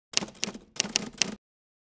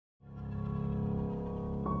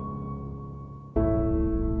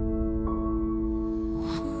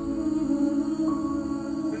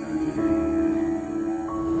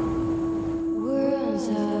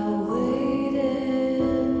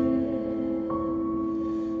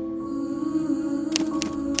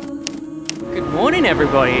Spain,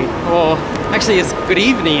 everybody. Or actually it's good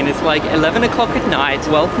evening, it's like 11 o'clock at night.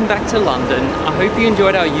 Welcome back to London. I hope you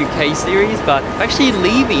enjoyed our UK series, but we're actually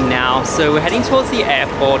leaving now, so we're heading towards the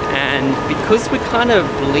airport, and because we're kind of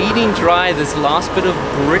bleeding dry this last bit of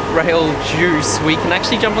Brit Rail juice, we can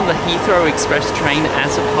actually jump on the Heathrow Express train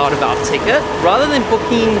as a part of our ticket. Rather than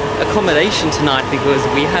booking accommodation tonight because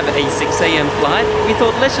we have a 6 AM flight, we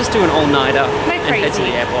thought let's just do an all-nighter and head to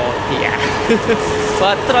the airport. Yeah.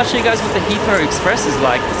 But I thought I'd show you guys what the Heathrow Express is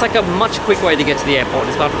like. It's like a much quicker way to get to the airport.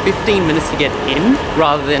 It's about 15 minutes to get in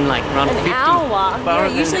rather than like around 50. An hour. Yeah,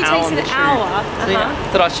 it usually takes an hour. So yeah, I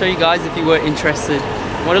thought I'd show you guys if you were interested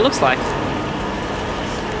what it looks like.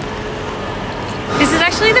 This is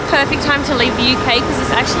actually the perfect time to leave the UK because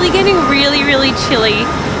it's actually getting really, really chilly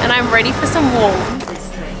and I'm ready for some warmth. This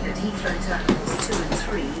train at Heathrow terminals 2 and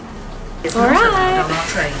 3 is not on our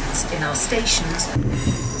trains in our stations.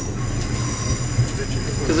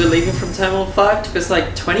 Because we're leaving from Terminal 5, took us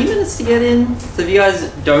like 20 minutes to get in. So if you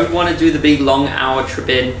guys don't want to do the big long hour trip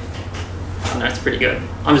in, I know it's pretty good.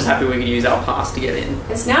 I'm just happy we could use our pass to get in.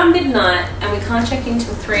 It's now midnight and we can't check in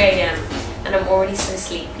till 3 AM and I'm already so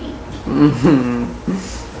sleepy.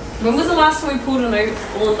 When was the last time we pulled an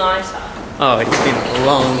all-nighter? Oh, it's been a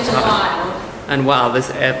long time. And wow,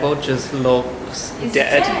 this airport just looks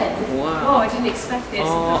dead. Wow. Oh, I didn't expect this.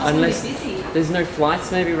 Oh, unless there's no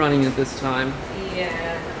flights maybe running at this time.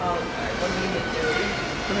 Yeah. Oh, what are you gonna do?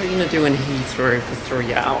 What are we gonna do in Heathrow for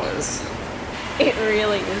 3 hours? It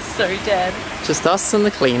really is so dead. Just us and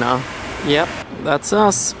the cleaner. Yep, that's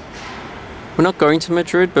us. We're not going to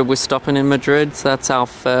Madrid, but we're stopping in Madrid, so that's our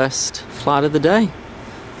first flight of the day.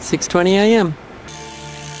 6:20 AM.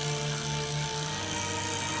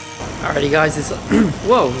 Alrighty guys, it's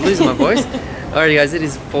whoa, losing my voice. Alrighty guys, it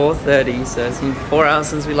is 4:30, so it's been 4 hours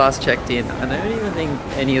since we last checked in. I don't even think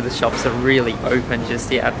any of the shops are really open just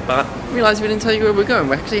yet, but I realised we didn't tell you where we're going.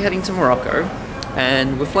 We're actually heading to Morocco,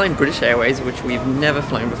 and we're flying British Airways, which we've never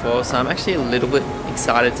flown before, so I'm actually a little bit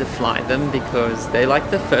excited to fly them because they're like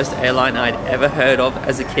the first airline I'd ever heard of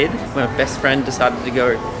as a kid. My best friend decided to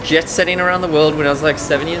go jet setting around the world when I was like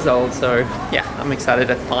 7 years old, so yeah, I'm excited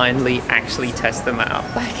to finally actually test them out.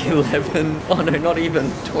 Like 11, oh no, not even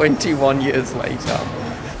 21 years later.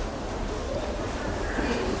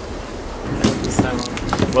 Thank you so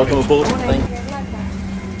much. Welcome aboard. Thank you.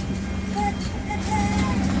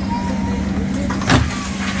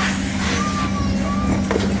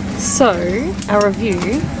 So, our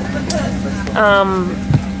review,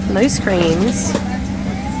 no screens,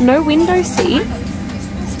 no window seat.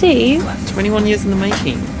 Steve? 21 years in the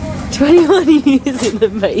making. 21 years in the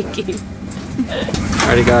making.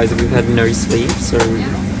 Alrighty guys, we've had no sleep, so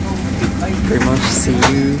pretty much see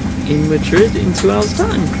you in Madrid in 2 hours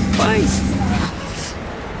time. Bye!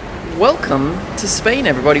 Welcome to Spain,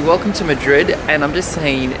 everybody. Welcome to Madrid, and I'm just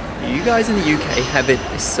saying, you guys in the UK have it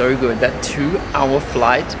so good. That 2 hour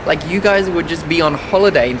flight, like you guys would just be on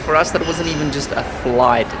holiday, and for us that wasn't even just a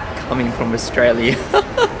flight coming from Australia.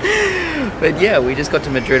 But yeah, we just got to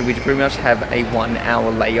Madrid. We pretty much have a 1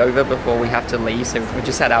 hour layover before we have to leave, so we're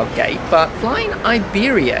just at our gate. But flying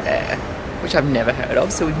Iberia Air, which I've never heard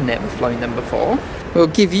of, so we've never flown them before. We'll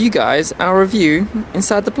give you guys our review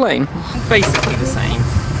inside the plane. Basically the same,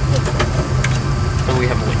 but we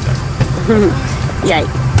have a window. Yay.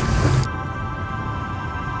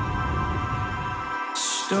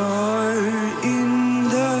 Star in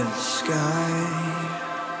the sky,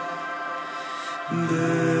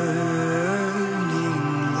 burning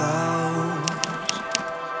loud.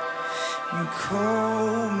 You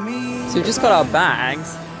call me. So we've just got our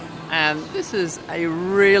bags, and this is a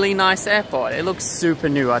really nice airport. It looks super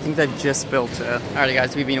new. I think they've just built it. Alrighty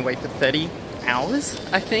guys, we've been away for 30 hours,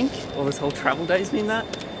 I think. All this whole travel day's been that.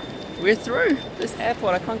 We're through this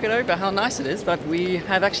airport. I can't get over how nice it is, but we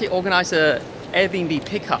have actually organised a Airbnb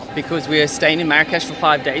pickup because we're staying in Marrakesh for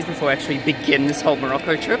 5 days before we actually begin this whole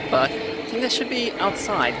Morocco trip, but I think that should be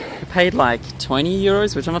outside. We paid like 20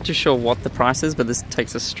 euros, which I'm not too sure what the price is, but this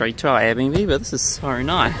takes us straight to our Airbnb, but this is so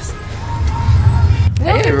nice.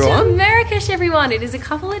 Welcome to Marrakesh, everyone. It is a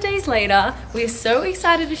couple of days later. We're so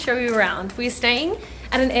excited to show you around. We're staying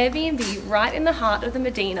at an Airbnb right in the heart of the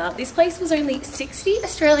Medina. This place was only 60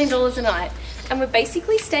 Australian dollars a night, and we're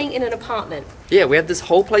basically staying in an apartment. Yeah, we have this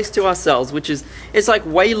whole place to ourselves, which is, it's like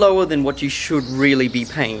way lower than what you should really be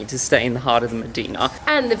paying to stay in the heart of the Medina.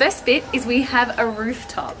 And the best bit is we have a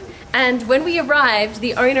rooftop. And when we arrived,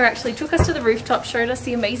 the owner actually took us to the rooftop, showed us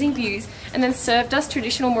the amazing views, and then served us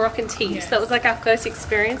traditional Moroccan tea. So that was like our first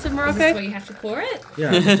experience of Morocco. Is this where you have to pour it?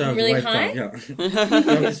 Yeah, just really high? Part,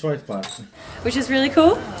 yeah. This white part. Which is really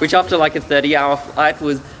cool. Which after like a 30-hour flight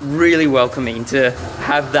was really welcoming to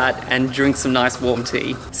have that and drink some nice nice warm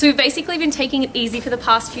tea. So we've basically been taking it easy for the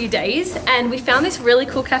past few days, and we found this really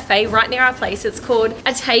cool cafe right near our place. It's called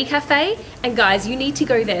a Tay Cafe, and guys, you need to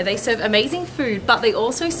go there. They serve amazing food, but they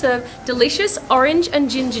also serve delicious orange and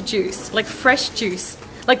ginger juice, like fresh juice,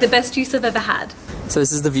 like the best juice I've ever had. So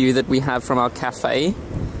this is the view that we have from our cafe.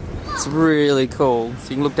 It's really cool. So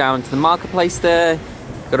you can look down into the marketplace there.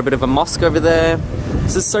 Got a bit of a mosque over there.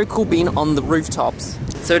 This is so cool being on the rooftops.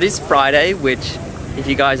 So it is Friday, which if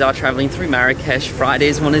you guys are traveling through Marrakesh, Friday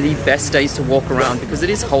is one of the best days to walk around because it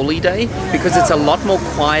is holy day, because it's a lot more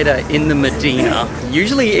quieter in the Medina.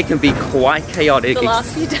 Usually it can be quite chaotic. The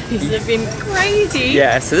last few days have been crazy.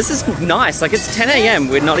 Yeah, so this is nice. Like it's 10 a.m.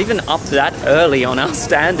 We're not even up that early on our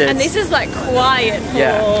standards. And this is like quiet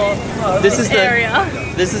for this area.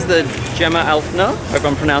 This is the Jemma El Fna, hope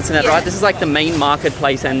I'm pronouncing that right. This is like the main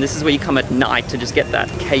marketplace, and this is where you come at night to just get that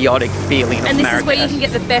chaotic feeling of Marrakesh. And this is where you can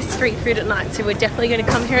get the best street food at night, so we're definitely going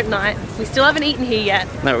to come here at night. We still haven't eten here yet.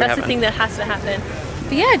 No, we That's haven't. the thing that has to happen.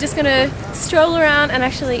 But yeah, just going to stroll around and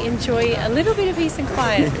actually enjoy a little bit of peace and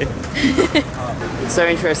quiet. It's so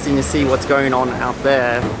interesting to see what's going on out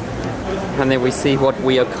there, and then we see what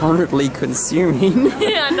we are currently consuming.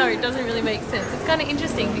 Yeah, I know, it doesn't really make sense. It's kind of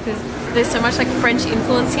interesting because there's so much like French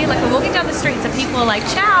influence here. Like we're walking down the streets and people are like,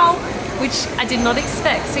 ciao, which I did not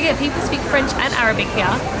expect. So yeah, people speak French and Arabic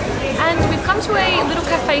here. And we've come to a little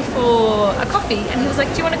cafe for a coffee, and he was like,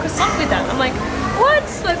 do you want a croissant with that? I'm like, what?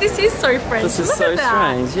 Like this is so French. This is Look so at that.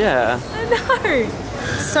 strange, yeah. I know.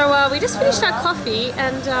 So we just finished our coffee,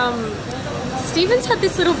 and Stephen's had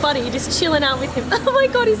this little buddy just chilling out with him. Oh my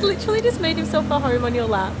god, he's literally just made himself a home on your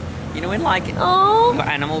lap. You know when like Oh. your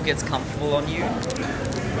animal gets comfortable on you?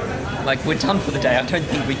 Like we're done for the day. I don't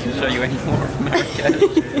think we can show you any more of Marrakesh.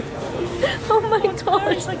 Oh my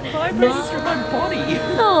god. It's like vibrating through my body.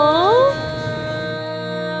 Aww.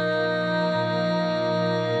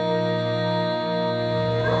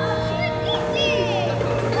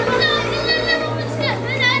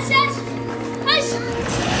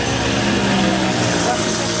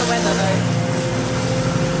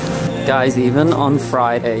 Guys, even on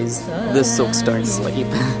Fridays, the souks don't sleep.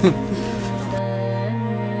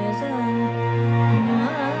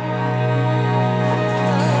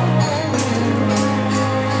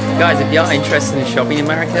 Guys, if you are interested in shopping in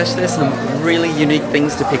Marrakesh, there's some really unique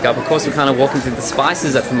things to pick up. Of course, we're kind of walking through the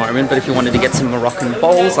spices at the moment, but if you wanted to get some Moroccan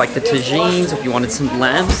bowls like the tajines, if you wanted some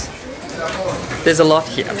lamps, there's a lot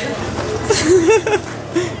here.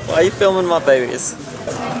 Why are you filming my babies?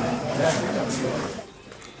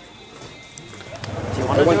 Do you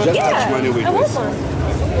want to do it? Yeah, I want one.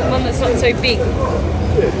 One that's not so big.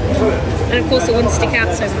 And of course it wouldn't stick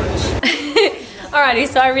out so much. Alrighty,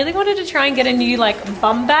 so I really wanted to try and get a new like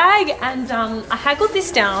bum bag, and I haggled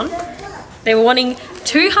this down. They were wanting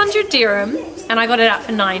 200 dirham and I got it out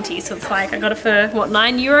for 90, so it's like I got it for what,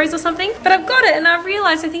 9 euros or something? But I've got it and I've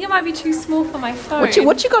realised I think it might be too small for my phone.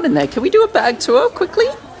 What you got in there? Can we do a bag tour quickly?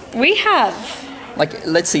 We have Like,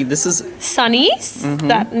 let's see, this is... sunnies,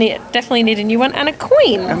 that definitely need a new one, and a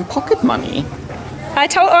coin. And pocket money.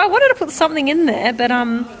 I wanted to put something in there, but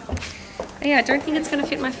yeah, I don't think it's going to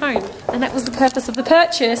fit my phone. And that was the purpose of the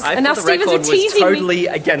purchase. And now Stephen's was teasing totally me.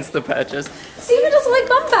 against the purchase. Stephen doesn't like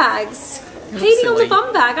bum bags. Hating on the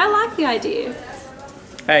bum bag. I like the idea.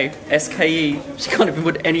 Hey, SKE, she can't even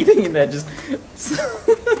put anything in there, just...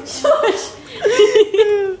 Shush.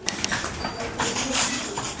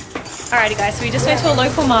 Alrighty guys, so we just went to a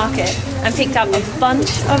local market and picked up a bunch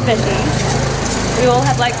of veggies. We all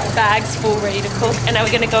had like bags full ready to cook, and now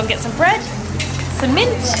we're going to go and get some bread, some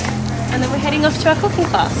mint, and then we're heading off to our cooking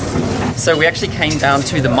class. So we actually came down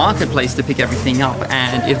to the marketplace to pick everything up,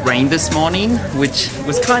 and it rained this morning, which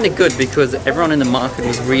was kind of good because everyone in the market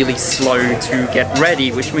was really slow to get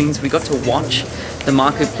ready, which means we got to watch the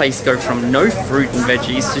marketplace go from no fruit and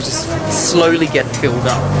veggies to just slowly get filled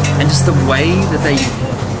up. And just the way that they,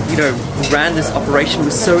 you know, ran this operation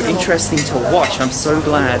was so interesting to watch. I'm so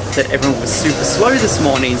glad that everyone was super slow this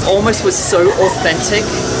morning. It almost was so authentic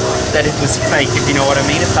that it was fake, if you know what I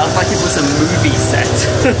mean. It felt like it was a movie set.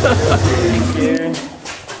 Thank you.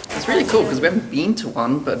 It's really cool because we haven't been to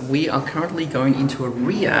one, but we are currently going into a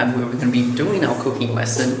riad where we're going to be doing our cooking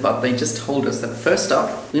lesson, but they just told us that first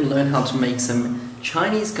up, we're going to learn how to make some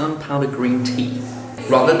Chinese gunpowder green tea.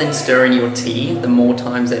 Rather than stirring your tea, the more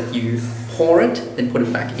times that you pour it, then put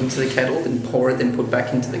it back into the kettle, then pour it, then put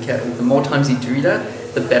back into the kettle. The more times you do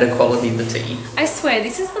that, the better quality the tea. I swear,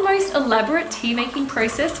 this is the most elaborate tea making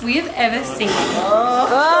process we have ever seen. Oh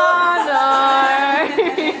no!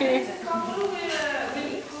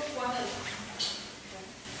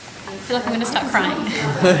 I feel like I'm going to start crying.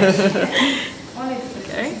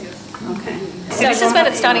 Okay. Okay. So this is when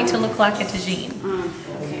it's starting to look like a tajine.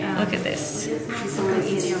 Look at this.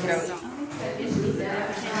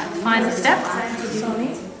 Final step.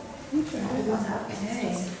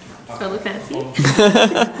 Do I look fancy?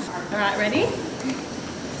 Alright, ready?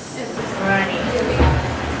 Alrighty.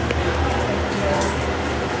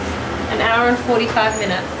 An hour and 45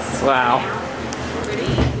 minutes. Wow.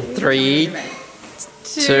 Ready? 3,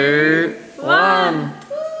 2, 1.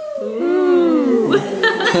 Ooh.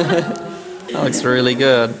 That looks really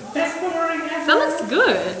good. That looks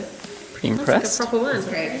good. Pretty That's impressed. like a proper one.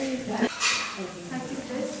 Great.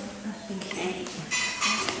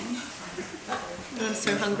 I'm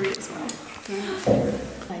so hungry as well.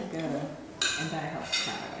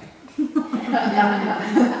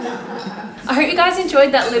 I hope you guys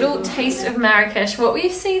enjoyed that little taste of Marrakesh. What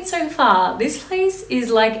we've seen so far, this place is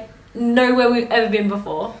like nowhere we've ever been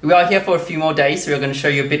before. We are here for a few more days, so we're going to show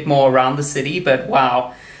you a bit more around the city, but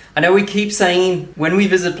wow. I know we keep saying when we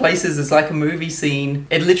visit places it's like a movie scene.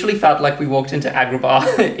 It literally felt like we walked into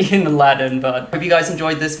Agrabah in Aladdin, but hope you guys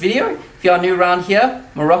enjoyed this video. If you are new around here,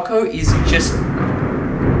 Morocco is just...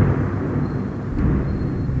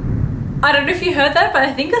 I don't know if you heard that, but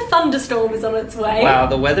I think a thunderstorm is on its way. Wow,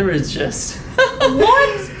 the weather is just...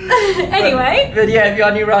 What? Anyway. But yeah, if you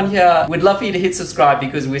are new around here, we'd love for you to hit subscribe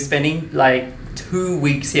because we're spending like 2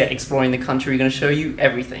 weeks here exploring the country. We're going to show you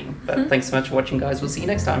everything. But thanks so much for watching, guys. We'll see you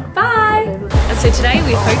next time. Bye. And so today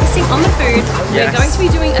we're focusing on the food. Yes. We're going to be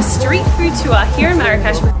doing a street food tour here in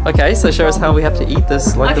Marrakesh. Okay, so show us how we have to eat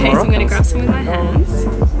this like the Okay, so I'm going to Moroccans. grab some with my hands.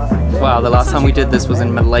 Wow, the last time we did this was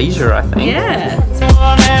in Malaysia, I think. Yeah.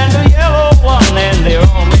 One and a yellow